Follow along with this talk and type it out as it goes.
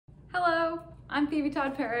Hello, I'm Phoebe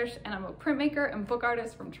Todd Parrish and I'm a printmaker and book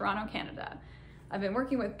artist from Toronto, Canada. I've been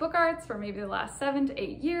working with book arts for maybe the last 7 to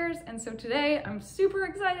 8 years, and so today I'm super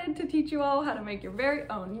excited to teach you all how to make your very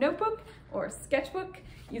own notebook or sketchbook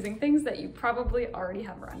using things that you probably already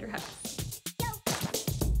have around your house.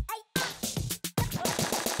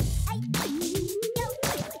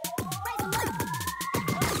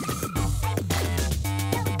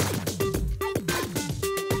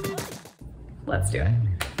 Let's do it.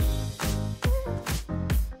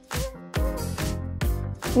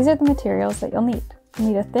 These are the materials that you'll need. You'll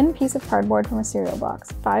need a thin piece of cardboard from a cereal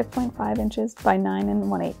box, 5.5 inches by 9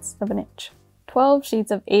 1/8 of an inch, 12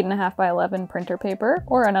 sheets of 8.5 by 11 printer paper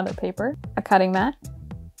or another paper, a cutting mat,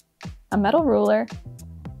 a metal ruler,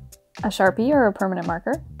 a Sharpie or a permanent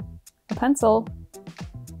marker, a pencil,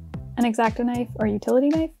 an X-Acto knife or utility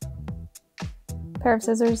knife, a pair of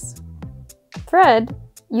scissors, thread.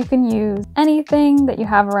 You can use anything that you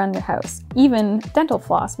have around your house. Even dental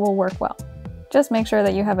floss will work well. Just make sure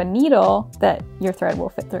that you have a needle that your thread will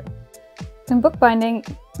fit through. In bookbinding,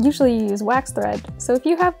 usually you use wax thread, so if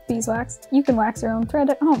you have beeswax, you can wax your own thread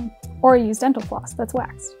at home, or use dental floss that's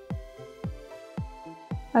waxed.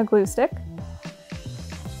 A glue stick.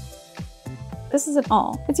 This is an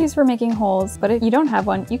awl. It's used for making holes, but if you don't have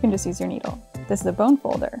one, you can just use your needle. This is a bone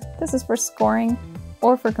folder. This is for scoring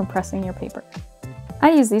or for compressing your paper. I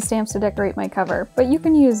use these stamps to decorate my cover, but you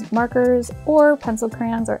can use markers or pencil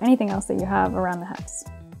crayons or anything else that you have around the house.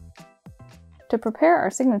 To prepare our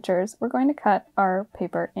signatures, we're going to cut our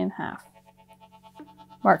paper in half.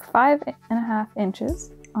 Mark 5.5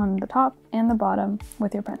 inches on the top and the bottom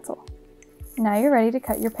with your pencil. Now you're ready to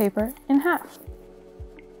cut your paper in half.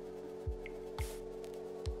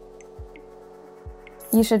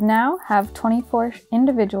 You should now have 24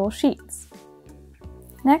 individual sheets.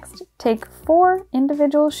 Next, take 4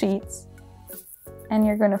 individual sheets and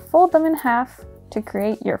you're going to fold them in half to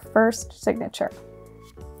create your first signature.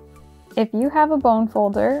 If you have a bone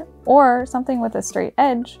folder or something with a straight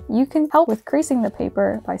edge, you can help with creasing the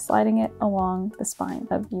paper by sliding it along the spine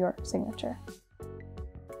of your signature.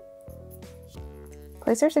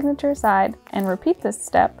 Place your signature aside and repeat this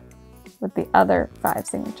step with the other 5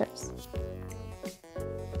 signatures.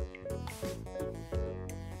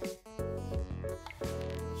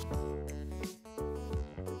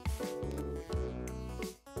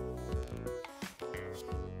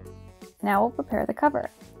 Now we'll prepare the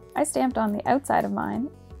cover. I stamped on the outside of mine,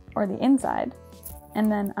 or the inside,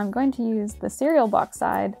 and then I'm going to use the cereal box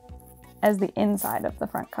side as the inside of the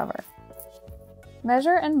front cover.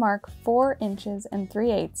 Measure and mark 4 inches and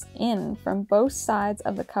 3/8 in from both sides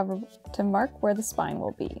of the cover to mark where the spine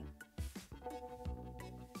will be.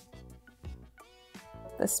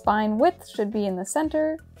 The spine width should be in the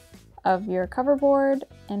center of your cover board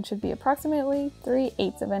and should be approximately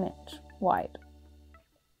 3/8 of an inch wide.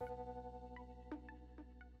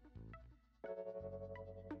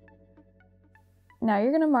 Now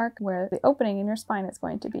you're going to mark where the opening in your spine is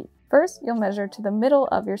going to be. First, you'll measure to the middle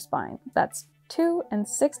of your spine. That's 2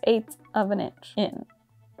 6/8 of an inch in.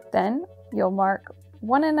 Then you'll mark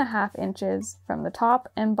 1.5 inches from the top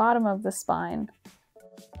and bottom of the spine.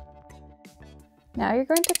 Now you're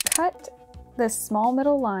going to cut this small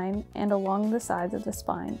middle line and along the sides of the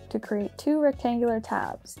spine to create 2 rectangular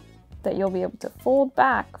tabs that you'll be able to fold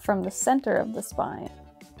back from the center of the spine.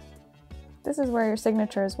 This is where your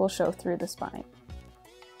signatures will show through the spine.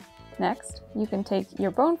 Next, you can take your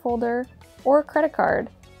bone folder or credit card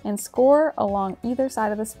and score along either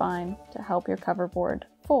side of the spine to help your cover board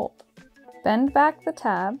fold. Bend back the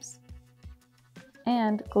tabs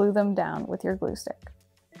and glue them down with your glue stick.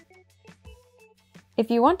 If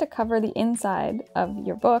you want to cover the inside of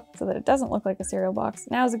your book so that it doesn't look like a cereal box,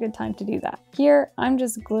 now's a good time to do that. Here, I'm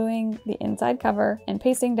just gluing the inside cover and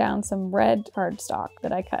pasting down some red cardstock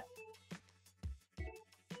that I cut.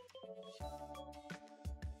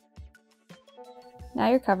 Now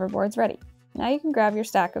your cover board's ready. Now you can grab your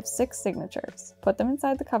stack of 6 signatures, put them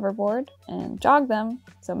inside the cover board and jog them,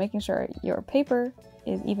 so making sure your paper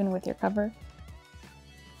is even with your cover.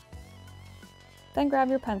 Then grab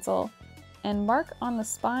your pencil and mark on the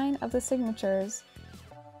spine of the signatures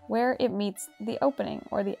where it meets the opening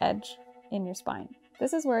or the edge in your spine.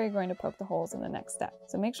 This is where you're going to poke the holes in the next step,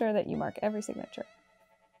 so make sure that you mark every signature.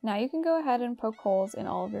 Now you can go ahead and poke holes in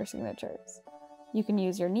all of your signatures. You can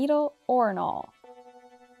use your needle or an awl.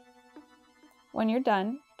 When you're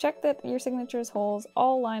done, check that your signature's holes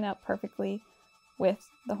all line up perfectly with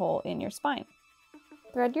the hole in your spine.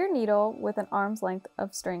 Thread your needle with an arm's length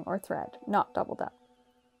of string or thread, not doubled up.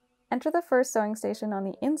 Enter the first sewing station on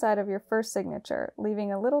the inside of your first signature, leaving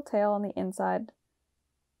a little tail on the inside.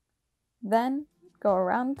 Then Go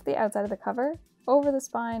around the outside of the cover, over the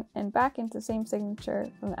spine, and back into the same signature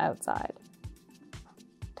from the outside.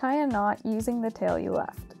 Tie a knot using the tail you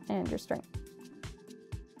left and your string.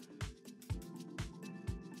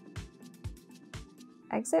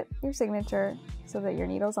 Exit your signature so that your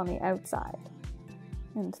needle's on the outside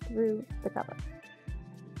and through the cover.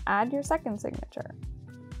 Add your second signature.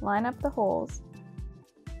 Line up the holes.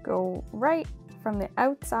 Go right from the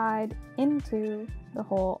outside into the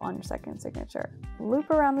hole on your second signature. Loop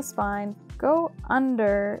around the spine. Go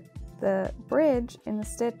under the bridge in the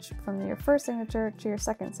stitch from your first signature to your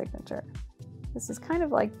second signature. This is kind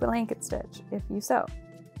of like blanket stitch if you sew.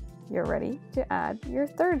 You're ready to add your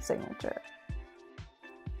third signature.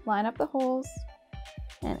 Line up the holes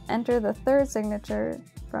and enter the third signature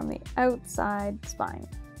from the outside spine.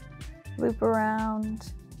 Loop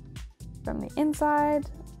around from the inside,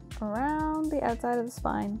 around the outside of the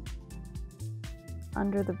spine,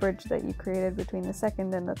 under the bridge that you created between the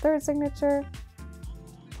second and the third signature.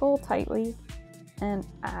 Pull tightly and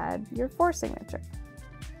add your fourth signature.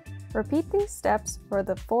 Repeat these steps for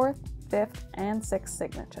the fourth, fifth, and sixth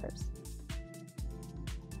signatures.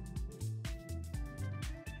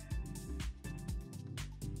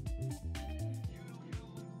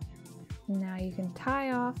 Now you can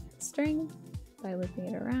tie off the string by looping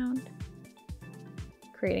it around,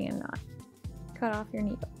 creating a knot. Cut off your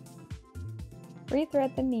needle.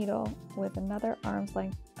 Rethread the needle with another arm's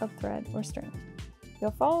length of thread or string.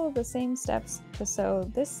 You'll follow the same steps to sew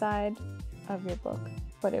this side of your book,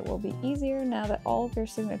 but it will be easier now that all of your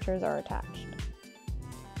signatures are attached.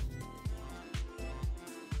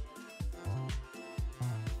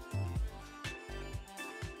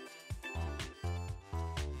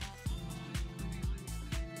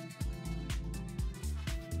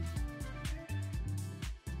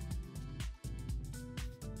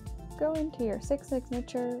 Go into your sixth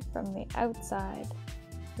signature from the outside,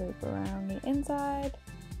 loop around the inside,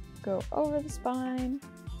 go over the spine,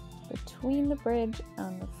 between the bridge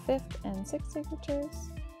on the fifth and sixth signatures,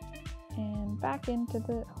 and back into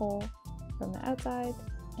the hole from the outside,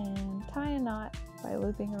 and tie a knot by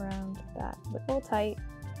looping around that but pull tight.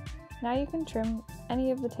 Now you can trim any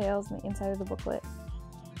of the tails on the inside of the booklet.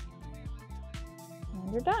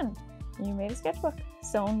 And you're done! You made a sketchbook!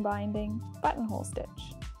 Sewn binding buttonhole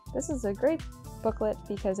stitch. This is a great booklet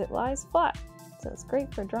because it lies flat, so it's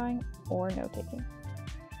great for drawing or note-taking.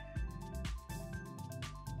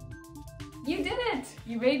 You did it!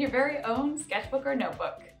 You made your very own sketchbook or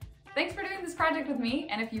notebook. Thanks for doing this project with me,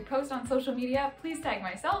 and if you post on social media, please tag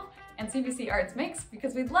myself and CBC Arts Makes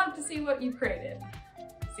because we'd love to see what you've created.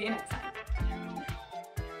 See you next time.